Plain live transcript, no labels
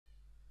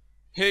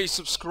Hey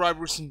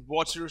subscribers and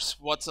watchers,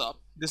 what's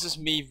up? This is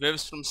me,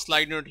 Vivs from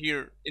slidenerd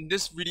here. In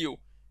this video,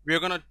 we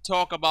are gonna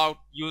talk about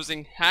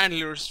using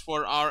handlers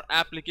for our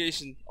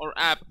application or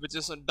app, which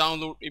is a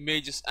download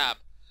images app.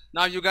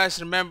 Now you guys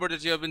remember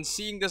that you have been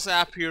seeing this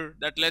app here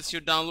that lets you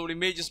download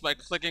images by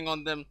clicking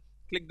on them.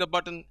 Click the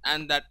button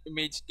and that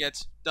image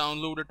gets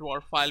downloaded to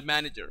our file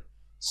manager.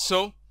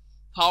 So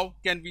how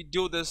can we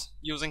do this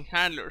using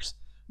handlers?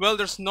 Well,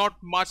 there's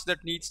not much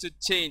that needs to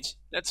change.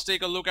 Let's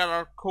take a look at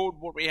our code.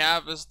 What we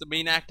have is the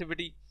main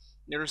activity.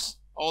 There's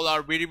all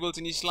our variables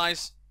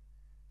initialized.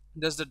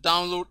 There's the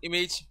download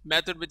image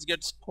method which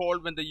gets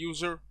called when the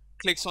user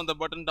clicks on the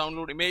button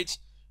download image.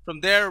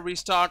 From there we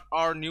start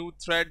our new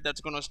thread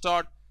that's gonna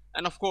start.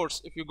 And of course,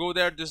 if you go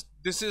there,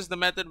 this is the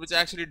method which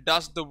actually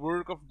does the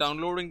work of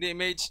downloading the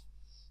image.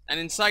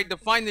 And inside the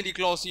finally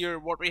clause here,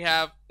 what we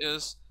have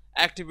is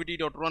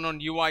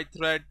activity.runOnUI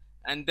thread,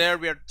 and there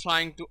we are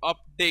trying to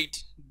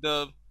update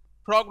the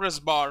progress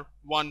bar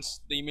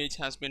once the image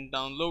has been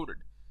downloaded,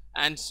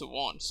 and so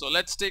on. So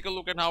let's take a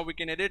look at how we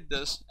can edit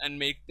this and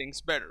make things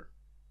better.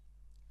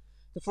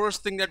 The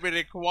first thing that we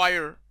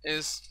require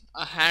is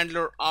a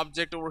handler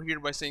object over here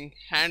by saying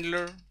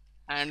handler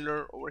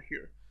over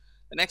here.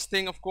 The next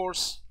thing, of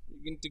course,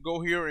 you need to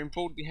go here,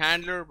 import the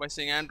handler by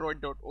saying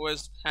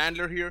android.os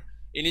handler here.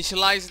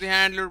 Initialize the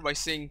handler by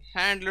saying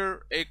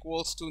handler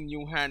equals to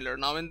new handler.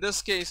 Now in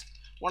this case,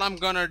 what I'm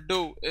gonna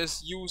do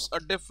is use a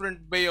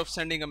different way of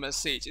sending a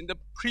message. In the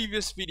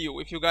previous video,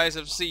 if you guys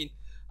have seen,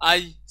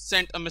 I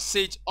sent a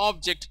message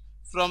object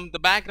from the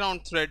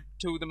background thread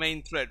to the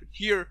main thread.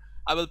 Here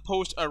I will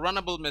post a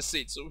runnable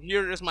message. So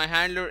here is my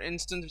handler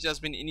instance which has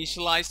been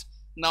initialized.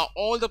 Now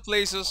all the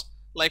places,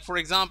 like for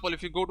example,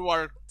 if you go to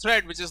our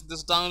thread, which is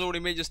this download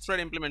images thread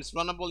implements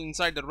runnable,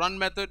 inside the run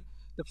method,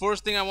 the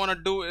first thing I want to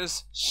do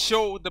is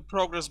show the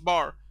progress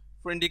bar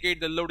for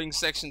indicate the loading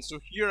section. So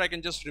here I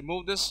can just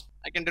remove this.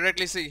 I can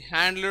directly say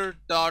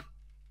handler.post,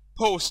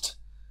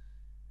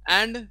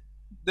 and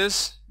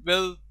this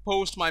will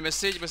post my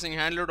message by saying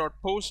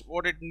handler.post.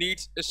 What it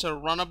needs is a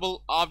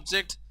runnable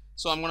object,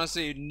 so I'm gonna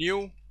say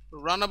new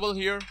runnable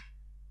here.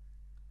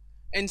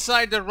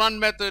 Inside the run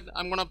method,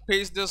 I'm gonna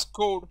paste this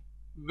code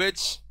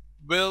which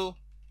will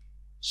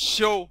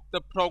show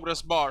the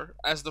progress bar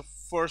as the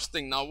first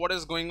thing. Now what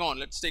is going on?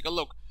 Let's take a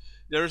look.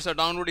 There is a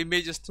download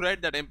images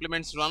thread that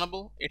implements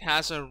runnable. It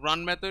has a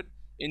run method.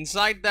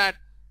 Inside that,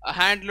 a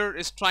handler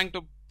is trying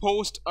to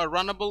post a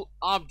runnable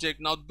object.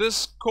 Now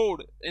this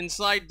code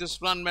inside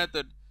this run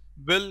method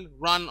will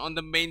run on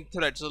the main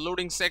thread. So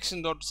loading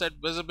section.set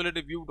visibility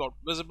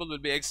view.visible will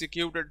be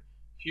executed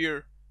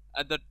here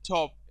at the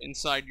top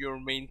inside your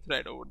main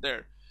thread over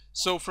there.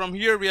 So from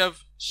here we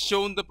have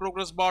shown the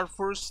progress bar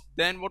first.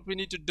 Then what we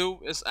need to do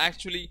is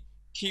actually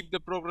keep the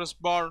progress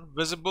bar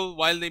visible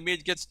while the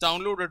image gets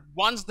downloaded.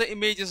 Once the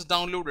image is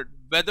downloaded,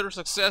 whether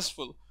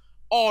successful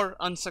or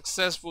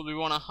unsuccessful, we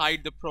want to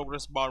hide the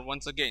progress bar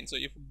once again. So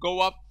if you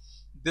go up,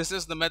 this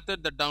is the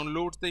method that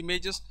downloads the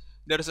images.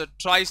 There is a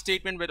try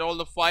statement where all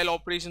the file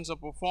operations are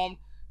performed,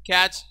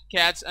 catch,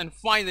 and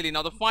finally.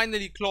 Now the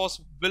finally clause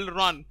will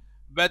run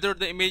whether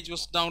the image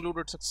was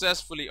downloaded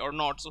successfully or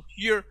not. So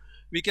here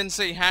we can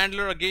say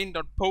handler again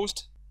dot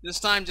post. This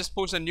time just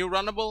post a new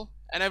runnable,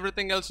 and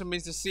everything else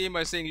remains the same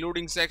by saying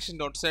loading section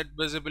dot set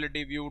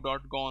visibility view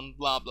dot gone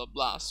blah blah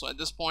blah. So at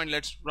this point,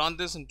 let's run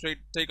this and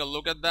take a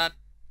look at that.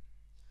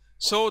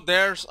 So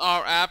there's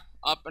our app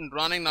up and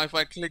running. Now if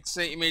I click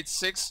say image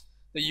 6,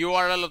 the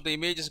URL of the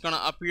image is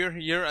gonna appear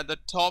here at the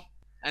top,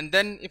 and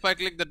then if I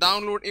click the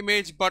download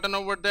image button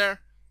over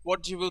there,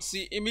 what you will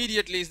see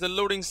immediately is the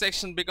loading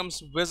section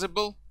becomes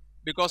visible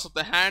because of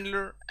the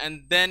handler,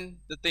 and then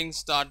the things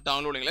start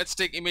downloading. Let's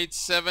take image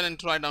 7 and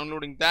try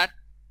downloading that.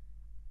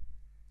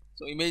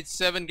 So image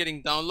 7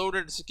 getting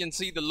downloaded. As you can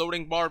see, the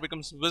loading bar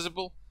becomes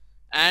visible,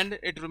 and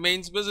it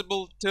remains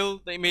visible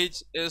till the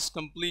image is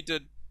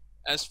completed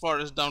as far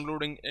as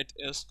downloading it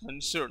is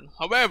concerned.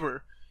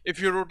 However,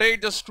 if you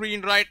rotate the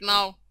screen right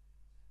now,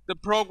 the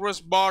progress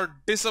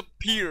bar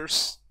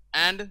disappears,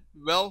 and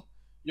well,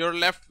 you're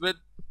left with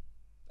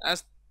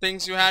as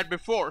things you had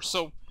before.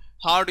 So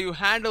how do you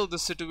handle the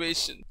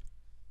situation?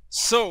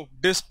 So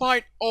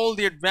despite all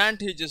the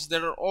advantages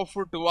that are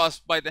offered to us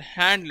by the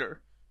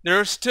handler,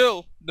 there is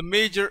still the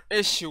major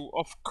issue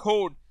of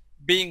code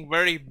being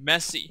very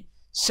messy.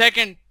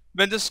 Second,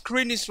 when the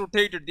screen is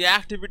rotated, the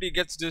activity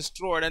gets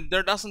destroyed, and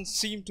there doesn't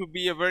seem to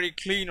be a very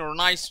clean or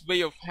nice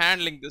way of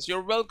handling this.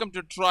 You're welcome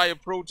to try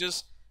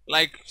approaches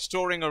like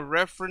storing a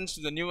reference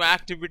to the new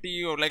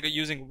activity, or like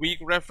using weak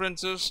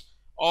references,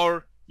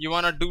 or you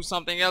want to do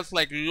something else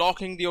like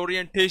locking the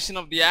orientation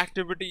of the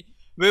activity.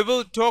 We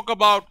will talk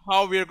about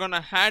how we are going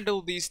to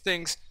handle these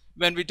things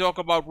when we talk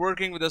about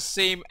working with the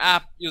same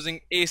app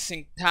using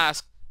async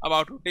task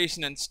about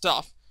rotation and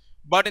stuff.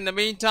 But in the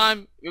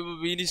meantime,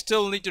 we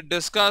still need to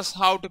discuss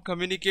how to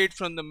communicate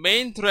from the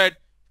main thread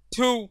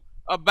to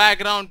a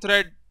background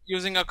thread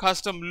using a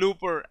custom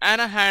looper and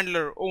a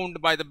handler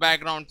owned by the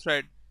background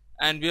thread,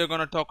 and we are going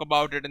to talk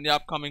about it in the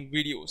upcoming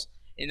videos.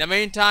 In the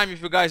meantime,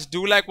 if you guys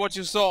do like what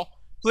you saw,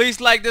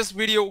 Please like this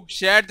video,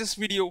 share this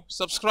video,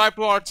 subscribe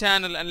to our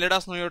channel, and let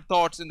us know your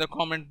thoughts in the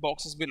comment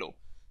boxes below.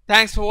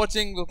 Thanks for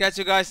watching. We'll catch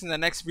you guys in the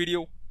next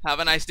video. Have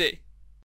a nice day.